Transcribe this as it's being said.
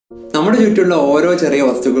നമ്മുടെ ചുറ്റുള്ള ഓരോ ചെറിയ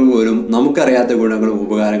വസ്തുക്കൾ പോലും നമുക്കറിയാത്ത ഗുണങ്ങളും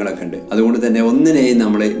ഉപകാരങ്ങളൊക്കെ ഉണ്ട്. അതുകൊണ്ട് തന്നെ ഒന്നിനെയും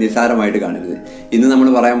നമ്മൾ നിസ്സാരമായിട്ട് കാണരുത്. ഇന്ന് നമ്മൾ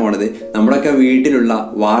പറയാൻ പോണത് നമ്മുടെയൊക്കെ വീട്ടിലുള്ള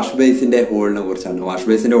വാഷ് ബേസിന്റെ ഹോളിനെ കുറിച്ചാണ്. വാഷ്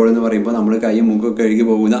ബേസിന്റെ ഹോൾ എന്ന് പറയുമ്പോൾ നമ്മൾ കൈയും മുഖം കഴുകി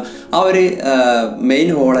പോകുന്ന ആ ഒരു മെയിൻ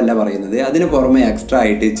ഹോളല്ല പറയുന്നത്. അതിന് പുറമെ എക്സ്ട്രാ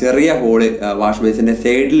ആയിട്ട് ചെറിയ ഹോള് വാഷ് ബേസിന്റെ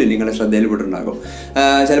സൈഡിൽ നിങ്ങളുടെ ശ്രദ്ധയിൽപ്പെട്ടുണ്ടാകും.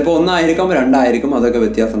 ചിലപ്പോൾ ഒന്നായിരിക്കും, രണ്ടായിരിക്കും, അതൊക്കെ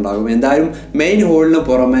വ്യത്യാസം ഉണ്ടാകും. എന്തായാലും മെയിൻ ഹോളിന്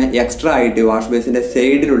പുറമെ എക്സ്ട്രാ ആയിട്ട് വാഷ് ബേസിന്റെ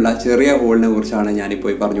സൈഡിലുള്ള ചെറിയ ഹോളിനെ കുറിച്ചാണ്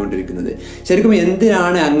ഞാനിപ്പോൾ പറഞ്ഞുകൊണ്ടിരിക്കുന്നത്. ശരിക്കും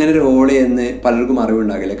എന്തിനാണ് അങ്ങനെ ഒരു ഹോള് എന്ന് പലർക്കും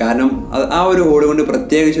അറിവുണ്ടാകില്ല. കാരണം ആ ഒരു ഹോള് കൊണ്ട്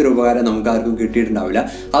പ്രത്യേകിച്ച് ഒരു ഉപകാരം നമുക്ക് ആർക്കും കിട്ടിയിട്ടുണ്ടാവില്ല.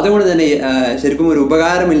 അതുകൊണ്ട് തന്നെ ശരിക്കും ഒരു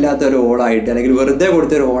ഉപകാരമില്ലാത്ത ഒരു ഹോളായിട്ട് അല്ലെങ്കിൽ വെറുതെ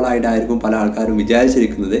കൊടുത്തൊരു ഹോളായിട്ടായിരിക്കും പല ആൾക്കാരും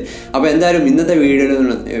വിചാരിച്ചിരിക്കുന്നത്. അപ്പോൾ എന്തായാലും ഇന്നത്തെ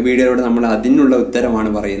വീഡിയോയിലൂടെ നമ്മൾ അതിനുള്ള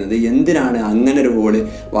ഉത്തരമാണ് പറയുന്നത്. എന്തിനാണ് അങ്ങനെ ഒരു ഹോള്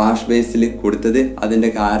വാഷ് ബേസിൽ കൊടുത്തത്,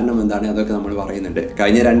 അതിൻ്റെ കാരണം എന്താണ്, അതൊക്കെ നമ്മൾ പറയുന്നുണ്ട്.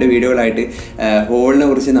 കഴിഞ്ഞ 2 വീഡിയോകളായിട്ട് ഹോളിനെ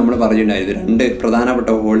കുറിച്ച് നമ്മൾ പറഞ്ഞിട്ടുണ്ടായിരുന്നു. 2 പ്രധാനപ്പെട്ട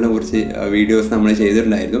ഹോളിനെ കുറിച്ച് വീഡിയോസ് നമ്മൾ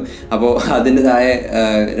ചെയ്തിട്ടുണ്ടായിരുന്നു. അപ്പോൾ അതിൻ്റെതായ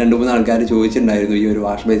 2-3 ആൾക്കാർ ചോദിച്ചിട്ടുണ്ടായിരുന്നു ഈ ഒരു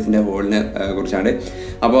വാഷ് ബേസിൻ്റെ ഹോളിനെ കുറിച്ചാണ്.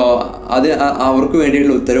 അപ്പോൾ അത് അവർക്ക്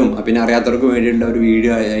വേണ്ടിയിട്ടുള്ള ഉത്തരവും പിന്നെ അറിയാത്തവർക്ക് വേണ്ടിയിട്ടുള്ള ഒരു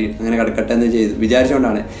വീഡിയോ ആയി അങ്ങനെ കിടക്കട്ടെ എന്ന്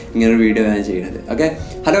വിചാരിച്ചുകൊണ്ടാണ് ഇങ്ങനൊരു വീഡിയോ ഞാൻ ചെയ്യുന്നത്. Okay,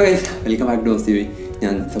 hello guys, welcome back to MOS TV.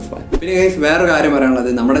 ഞാൻ സഫ്വാൻ. പിന്നെ ഗൈസ് വേറൊരു കാര്യം പറയാനുള്ളത്,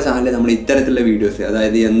 നമ്മുടെ ചാനലിൽ നമ്മൾ ഇത്തരത്തിലുള്ള വീഡിയോസ്,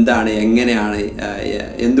 അതായത് എന്താണ്, എങ്ങനെയാണ്,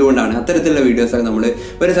 എന്തുകൊണ്ടാണ്, അത്തരത്തിലുള്ള വീഡിയോസൊക്കെ നമ്മൾ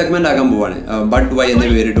ഒരു സെഗ്മെന്റ് ആക്കാൻ പോവാണ്. ബട്ട് വൈ എന്ന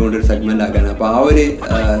പേരിട്ടുകൊണ്ട് ഒരു സെഗ്മെന്റ് ആക്കാണ്. അപ്പോൾ ആ ഒരു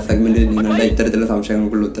സെഗ്മെന്റിൽ നിങ്ങളുടെ ഇത്തരത്തിലുള്ള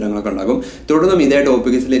സംശയങ്ങൾക്കുള്ള ഉത്തരങ്ങളൊക്കെ ഉണ്ടാകും. തുടർന്നും ഇതേ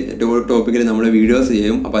ടോപ്പിക്കിൽ നമ്മൾ വീഡിയോസ്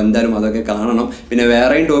ചെയ്യും. അപ്പോൾ എന്തായാലും അതൊക്കെ കാണണം. പിന്നെ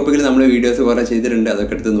വേറെയും ടോപ്പിക്കിൽ നമ്മൾ വീഡിയോസ് കുറേ ചെയ്തിട്ടുണ്ട്,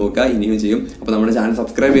 അതൊക്കെ എടുത്ത് നോക്കുക, ഇനിയും ചെയ്യും. അപ്പോൾ നമ്മുടെ ചാനൽ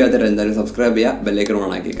സബ്സ്ക്രൈബ് ചെയ്യാത്തവർ എന്തായാലും സബ്സ്ക്രൈബ് ചെയ്യുക, ബെല്ലൈക്കൺ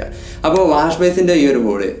ഓൺ ആക്കിക്കുക. അപ്പോൾ വാഷ് ബേസിൻ്റെ ഈ ഒരു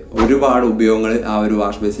ഹോള് ഒരുപാട് ഉപയോഗങ്ങൾ ആ ഒരു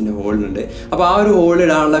വാഷ് ബേസിന്റെ ഹോളിനുണ്ട്. അപ്പോൾ ആ ഒരു ഹോൾ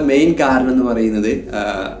ഇടാനുള്ള മെയിൻ കാരണം എന്ന് പറയുന്നത്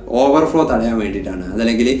ഓവർഫ്ലോ തടയാൻ വേണ്ടിയിട്ടാണ്.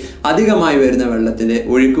 അതല്ലെങ്കിൽ അധികമായി വരുന്ന വെള്ളത്തിന്റെ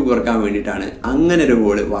ഒഴുക്ക് കുറക്കാൻ വേണ്ടിയിട്ടാണ് അങ്ങനെ ഒരു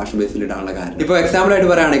ഹോള് വാഷ് ബേസിൽ ഇടാനുള്ള കാരണം. ഇപ്പോൾ എക്സാമ്പിൾ ആയിട്ട്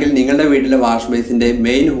പറയുകയാണെങ്കിൽ നിങ്ങളുടെ വീട്ടിലെ വാഷ് ബേസിന്റെ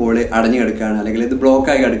മെയിൻ ഹോള് അടഞ്ഞു കിടക്കുകയാണ്, അല്ലെങ്കിൽ ഇത്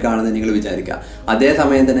ബ്ലോക്കായി കിടക്കുകയാണെന്ന് നിങ്ങൾ വിചാരിക്കുക.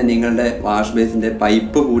 അതേസമയം തന്നെ നിങ്ങളുടെ വാഷ് ബേസിന്റെ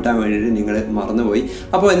പൈപ്പ് കൂട്ടാൻ വേണ്ടിയിട്ട് നിങ്ങൾ മറന്നുപോയി.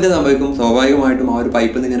 അപ്പോൾ എന്ത് സംഭവിക്കും? സ്വാഭാവികമായിട്ടും ആ ഒരു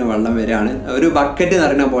പൈപ്പിൽ നിന്ന് ഇങ്ങനെ വെള്ളം വരികയാണ്. ഒരു ബക്കറ്റ്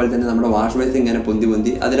നിറഞ്ഞ പോലെ തന്നെ നമ്മുടെ വാഷ് ബേസ് ഇങ്ങനെ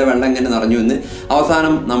പൊന്തി അതിലെ വെള്ളം ഇങ്ങനെ നിറഞ്ഞു വന്ന്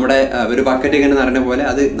അവസാനം നമ്മുടെ ഒരു ബക്കറ്റ് ഇങ്ങനെ നിറഞ്ഞ പോലെ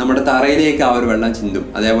അത് നമ്മുടെ തറയിലേക്ക് ആ ഒരു വെള്ളം ചിന്തും.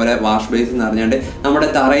 അതേപോലെ വാഷ് ബേസ് നിറഞ്ഞാണ്ട് നമ്മുടെ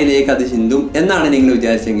തറയിലേക്ക് അത് ചിന്തും എന്നാണ് നിങ്ങൾ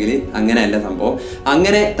വിചാരിച്ചെങ്കിൽ അങ്ങനെയല്ല സംഭവം.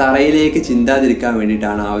 അങ്ങനെ തറയിലേക്ക് ചിന്താതിരിക്കാൻ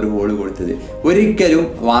വേണ്ടിയിട്ടാണ് ആ ഒരു ഹോള് കൊടുത്തത്. ഒരിക്കലും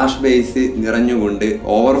വാഷ് ബേസ് നിറഞ്ഞുകൊണ്ട്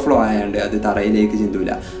ഓവർഫ്ലോ ആയാണ്ട് അത് തറയിലേക്ക്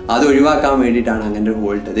ചിന്തൂല. അത് ഒഴിവാക്കാൻ വേണ്ടിയിട്ടാണ് അങ്ങനെ ഒരു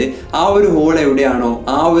ഹോൾ ഇട്ടത്. ആ ഒരു ഹോൾ എവിടെയാണോ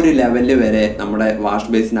ആ ഒരു ലെവലിൽ വരെ നമ്മുടെ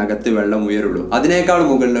വാഷ് ബേസിനകത്ത് വെള്ളം ഉയരുള്ളൂ. അതിനേക്കാൾ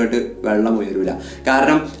മുകളിലോട്ട് വെള്ളം ഉയരൂല.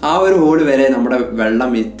 കാരണം ആ ഒരു ഹോള് വരെ നമ്മുടെ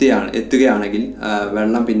വെള്ളം എത്തുകയാണെങ്കിൽ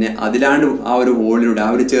വെള്ളം പിന്നെ അതിലാണ്ട് ആ ഒരു ഹോളിലൂടെ, ആ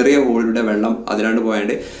ഒരു ചെറിയ ഹോളിലൂടെ വെള്ളം അതിലാണ്ട്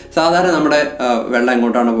പോയാണ്ട് സാധാരണ നമ്മുടെ വെള്ളം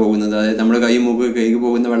എങ്ങോട്ടാണോ പോകുന്നത്, അതായത് നമ്മുടെ കൈ മുഖ കൈക്ക്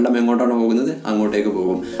പോകുന്ന വെള്ളം എങ്ങോട്ടാണോ പോകുന്നത് അങ്ങോട്ടേക്ക്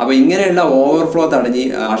പോകും. അപ്പോൾ ഇങ്ങനെയുള്ള ഓവർഫ്ലോ തടഞ്ഞ്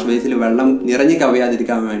വാഷ് ബേസിൽ വെള്ളം നിറഞ്ഞു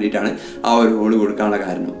കവിയാതിരിക്കാൻ വേണ്ടിയിട്ടാണ് ആ ഒരു ഹോള് കൊടുക്കാനുള്ള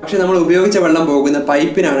കാരണം. പക്ഷെ നമ്മൾ ഉപയോഗിച്ച വെള്ളം പോകുന്ന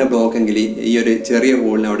പൈപ്പിനാണ് ബ്ലോക്കെങ്കിൽ ഈ ഒരു ചെറിയ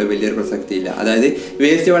ഹോളിന് അവിടെ വലിയൊരു പ്രസക്തിയില്ല. അതായത്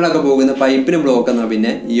വേസ്റ്റ് വെള്ളമൊക്കെ പോകുന്ന പൈപ്പിന് ബ്ലോക്ക് എന്നാൽ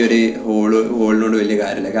പിന്നെ ഈ ഒരു ഹോളിനോട് വലിയ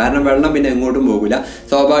കാര്യമില്ല. കാരണം വെള്ളം പിന്നെ എങ്ങോട്ടും പോകില്ല.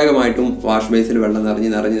 സ്വാഭാവികമായിട്ടും വാഷ് ബേസിൽ വെള്ളം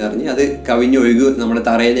നിറഞ്ഞ് അത് കവിഞ്ഞൊഴുകി നമ്മുടെ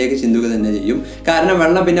തറയിലേക്ക് ചിന്തുക തന്നെ ചെയ്യും. കാരണം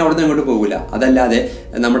വെള്ളം പിന്നെ അവിടെ നിന്ന് അങ്ങോട്ട് പോകില്ല. അതല്ലാതെ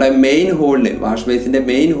നമ്മുടെ മെയിൻ ഹോളിന്, വാഷ് ബേസിന്റെ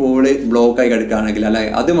മെയിൻ ഹോള് ബ്ലോക്കായി കിടക്കുകയാണെങ്കിൽ, അല്ല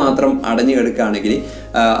അത് മാത്രം അടഞ്ഞു കിടക്കുകയാണെങ്കിൽ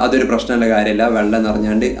അതൊരു പ്രശ്നമുള്ള കാര്യമല്ല. വെള്ളം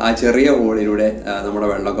നിറഞ്ഞാണ്ട് ആ ചെറിയ ഹോളിലൂടെ നമ്മുടെ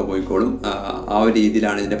വെള്ളമൊക്കെ പോയിക്കോളും. ആ ഒരു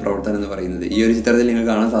രീതിയിലാണ് ഇതിന്റെ പ്രവർത്തനം എന്ന് പറയുന്നത്. ഈ ഒരു ചിത്രത്തിൽ നിങ്ങൾക്ക്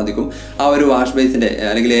കാണാൻ സാധിക്കും ആ ഒരു വാഷ് ബേസിന്റെ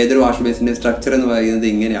അല്ലെങ്കിൽ ഏതൊരു വാഷ് ബേസിന്റെ സ്ട്രക്ചർ എന്ന് പറയുന്നത്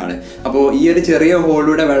ഇങ്ങനെയാണ്. അപ്പോൾ ഈ ഒരു ചെറിയ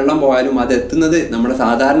ഹോളിലൂടെ വെള്ളം പോയാലും അത് എത്തുന്നത് നമ്മുടെ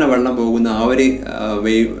സാധാരണ വെള്ളം പോകുന്ന ആ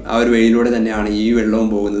ഒരു വെയിലൂടെ തന്നെയാണ് ഈ വെള്ളവും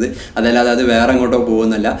പോകുന്നത്. അതല്ലാതെ അത് വേറെ എങ്ങോട്ടോ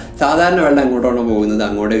പോകുന്നല്ല. സാധാരണ വെള്ളം എങ്ങോട്ടാണോ പോകുന്നത്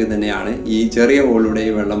അങ്ങോട്ടേക്ക് തന്നെയാണ് ഈ ചെറിയ ഹോളിലൂടെ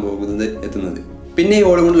ഈ വെള്ളം എത്തുന്നത്. പിന്നെ ഈ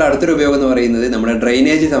ഹോൾ കൊണ്ടുള്ള അടുത്തൊരു ഉപയോഗം എന്ന് പറയുന്നത് നമ്മുടെ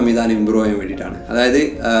ഡ്രെയിനേജ് സംവിധാനം ഇമ്പ്രൂവ് ചെയ്യാൻ വേണ്ടിയിട്ടാണ്. അതായത്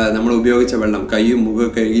നമ്മൾ ഉപയോഗിച്ച വെള്ളം കൈയും മുഖം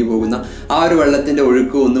കഴുകി പോകുന്ന ആ ഒരു വെള്ളത്തിന്റെ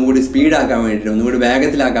ഒഴുക്ക് ഒന്നും കൂടി സ്പീഡാക്കാൻ വേണ്ടിയിട്ട്, ഒന്നും കൂടി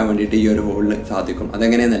വേഗത്തിലാക്കാൻ വേണ്ടിയിട്ട് ഈ ഒരു ഹോളിന് സാധിക്കും.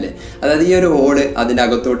 അതെങ്ങനെയെന്നല്ലേ, അതായത് ഈ ഒരു ഹോള് അതിൻ്റെ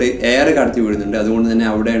അകത്തോട്ട് എയർ കടത്തി വിടുന്നുണ്ട്. അതുകൊണ്ട് തന്നെ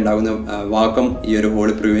അവിടെ ഉണ്ടാകുന്ന വാക്വം ഈ ഒരു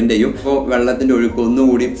ഹോള് പ്രിവെന്റ് ചെയ്യും. അപ്പോൾ വെള്ളത്തിന്റെ ഒഴുക്ക്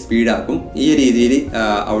ഒന്നുകൂടി സ്പീഡാക്കും. ഈ രീതിയിൽ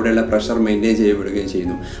അവിടെയുള്ള പ്രഷർ മെയിൻറ്റെയിൻ ചെയ്യപ്പെടുകയും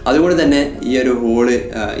ചെയ്യുന്നു. അതുകൊണ്ട് തന്നെ ഈ ഒരു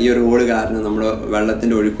ഹോള് കാരണം നമ്മുടെ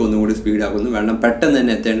വെള്ളത്തിന്റെ ഒഴുക്ക് ഒന്നുകൂടി സ്പീഡാക്കുന്നു. വെള്ളം പെട്ടെന്ന്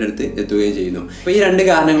തന്നെ എത്തേണ്ടടുത്ത് എത്തുകയും ചെയ്യുന്നു. അപ്പോൾ ഈ 2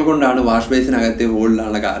 കാരണങ്ങൾ കൊണ്ടാണ് വാഷ് ബേസിനകത്ത്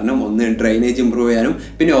ഹോളിലുള്ള കാരണം. ഒന്ന് ഡ്രെയിനേജ് ഇമ്പ്രൂവ് ചെയ്യാനും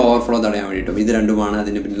പിന്നെ ഓവർഫ്ലോ തടയാൻ വേണ്ടിയിട്ടും. ഇത് രണ്ടുമാണ്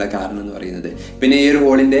അതിന് പിന്നിലുള്ള കാരണം എന്ന് പറയുന്നത്. പിന്നെ ഈ ഒരു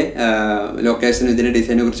ഹോളിന്റെ ലൊക്കേഷൻ, ഇതിന്റെ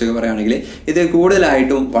ഡിസൈനെ കുറിച്ചൊക്കെ പറയുകയാണെങ്കിൽ ഇത്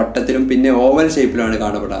കൂടുതലായിട്ടും വട്ടത്തിലും പിന്നെ ഓവൽ ഷേപ്പിലാണ്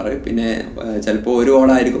കാണപ്പെടാറ്. പിന്നെ ചിലപ്പോൾ 1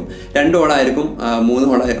 ഹോളായിരിക്കും, 2 ഹോളായിരിക്കും,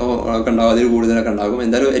 3 ഹോളൊക്കെ ഉണ്ടാകും, അതിൽ കൂടുതലൊക്കെ ഉണ്ടാകും.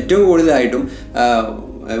 എന്തായാലും ഏറ്റവും കൂടുതലായിട്ടും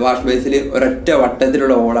വാഷ് ബേസിൽ ഒരൊറ്റ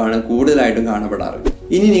വട്ടത്തിലുള്ള ഹോളാണ് കൂടുതലായിട്ടും കാണപ്പെടാറ്.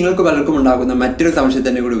 ഇനി നിങ്ങൾക്ക് പലർക്കും ഉണ്ടാകുന്ന മറ്റൊരു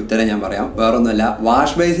സംശയത്തിൻ്റെ കൂടി ഉത്തരം ഞാൻ പറയാം. വേറൊന്നുമല്ല,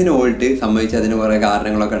 വാഷ് ബേസിൻ ഹോൾട്ട് സംഭവിച്ചതിന് കുറേ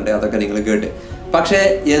കാരണങ്ങളൊക്കെ ഉണ്ട്, അതൊക്കെ നിങ്ങൾ കേട്ട്. പക്ഷേ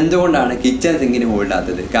എന്തുകൊണ്ടാണ് കിച്ചൺ സിങ്കിന്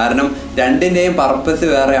ഹോൾഡാത്തത്? കാരണം രണ്ടിൻ്റെയും പർപ്പസ്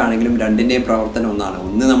വേറെ ആണെങ്കിലും രണ്ടിൻ്റെയും പ്രവർത്തനം ഒന്നാണ്.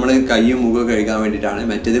 ഒന്ന് നമ്മൾ കൈയും മുഖവും കഴുകാൻ വേണ്ടിയിട്ടാണ്,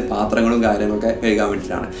 മറ്റേത് പാത്രങ്ങളും കാര്യങ്ങളൊക്കെ കഴുകാൻ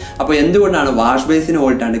വേണ്ടിയിട്ടാണ്. അപ്പോൾ എന്തുകൊണ്ടാണ് വാഷ് ബേസിന്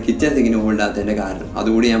ഹോൾഡാണ് കിച്ചൺ സിങ്കിന് ഹോൾഡാത്തതിൻ്റെ കാരണം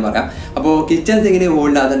അതുകൂടി ഞാൻ പറയാം. അപ്പോൾ കിച്ചൺ സിങ്കിന്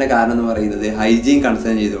ഹോൾഡാത്തതിൻ്റെ കാരണം എന്ന് പറയുന്നത് ഹൈജീൻ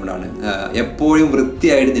കൺസേൺ ചെയ്തുകൊണ്ടാണ്. എപ്പോഴും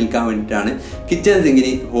വൃത്തിയായിട്ട് നിൽക്കാൻ വേണ്ടിയിട്ടാണ് കിച്ചൺ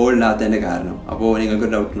സിങ്കിന് ഹോൾഡാത്തതിൻ്റെ കാരണം. അപ്പോൾ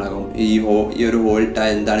നിങ്ങൾക്കൊരു ഡൗട്ട് ഉണ്ടാകും, ഈ ഒരു ഹോൾട്ട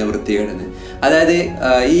എന്താണ് വൃത്തികേടെന്ന്. അതായത്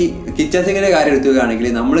ഈ കിച്ചൺ സിങ്കിൻ്റെ കാര്യം എടുക്കുകയാണെങ്കിൽ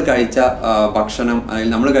നമ്മൾ കഴിച്ച ഭക്ഷണം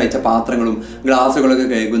അല്ലെങ്കിൽ നമ്മൾ കഴിച്ച പാത്രങ്ങളും ഗ്ലാസ്സുകളൊക്കെ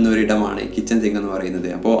കഴുകുന്ന ഒരിടമാണ് കിച്ചൺ സിങ്ക് എന്ന് പറയുന്നത്.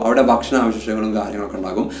 അപ്പോൾ അവിടെ ഭക്ഷണാവശിഷ്ടങ്ങളും കാര്യങ്ങളൊക്കെ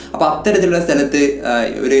ഉണ്ടാകും. അപ്പോൾ അത്തരത്തിലുള്ള സ്ഥലത്ത്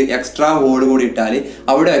ഒരു എക്സ്ട്രാ ഹോൾ കൂടി ഇട്ടാൽ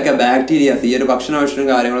അവിടെയൊക്കെ ബാക്ടീരിയാസ്, ഈ ഒരു ഭക്ഷണാവശിഷ്ടവും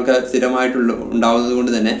കാര്യങ്ങളൊക്കെ സ്ഥിരമായിട്ടുള്ള ഉണ്ടാകുന്നത്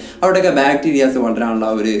കൊണ്ട് തന്നെ അവിടെയൊക്കെ ബാക്ടീരിയാസ് വളരാനുള്ള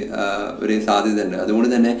ഒരു സാധ്യത ഉണ്ട്. അതുകൊണ്ട്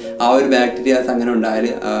തന്നെ ആ ഒരു ബാക്ടീരിയാസ് അങ്ങനെ ഉണ്ടായാൽ,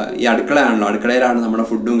 ഈ അടുക്കളയിലാണ് നമ്മുടെ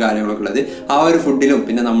ഫുഡും കാര്യങ്ങളൊക്കെ ഉള്ളത്, ആ ഒരു ഫുഡിലും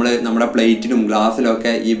പിന്നെ നമ്മുടെ പ്ലേറ്റിലും ഗ്ലാസ്സിലും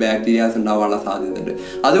ഒക്കെ ഈ ബാക്ടീരിയാസ് ഉണ്ടാവാനുള്ള സാധ്യതയുണ്ട്.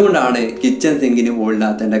 അതുകൊണ്ടാണ് കിച്ചൺ സിങ്കിന്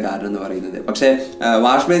ഹോൾഡാത്തതിൻ്റെ കാരണം എന്ന് പറയുന്നത്. പക്ഷേ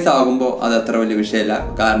വാഷ് ബേസ് ആകുമ്പോൾ അത് അത്ര വലിയ വിഷയമല്ല.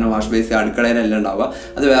 കാരണം വാഷ് ബേസ് അടുക്കളയിലല്ല ഉണ്ടാവുക,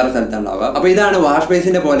 അത് വേറെ സ്ഥലത്താണ് ഉണ്ടാവുക. അപ്പോൾ ഇതാണ് വാഷ്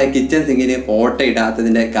ബേസിൻ്റെ പോലെ കിച്ചൺ സിങ്കിന് ഓട്ട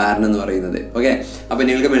ഇടാത്തതിൻ്റെ കാരണം എന്ന് പറയുന്നത്. ഓക്കെ, അപ്പോൾ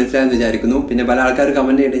നിങ്ങൾക്ക് മനസ്സിലായെന്ന് വിചാരിക്കുന്നു. പിന്നെ പല ആൾക്കാർ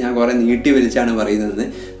കമൻറ്റ് ചെയ്തിട്ട് ഞാൻ കുറേ നീട്ടി വലിച്ചാണ് പറയുന്നത്.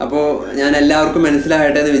 അപ്പോൾ ഞാൻ എല്ലാവർക്കും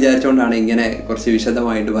മനസ്സിലാകട്ടെ എന്ന് വിചാരിച്ചുകൊണ്ടാണ് ഇങ്ങനെ കുറച്ച്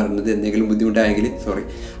വിശദമായിട്ട് പറഞ്ഞത്. എന്തെങ്കിലും ബുദ്ധിമുട്ടായെങ്കിൽ സോറി.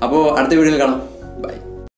 അപ്പോൾ അടുത്ത വീഡിയോയിൽ കാണാം. ബൈ.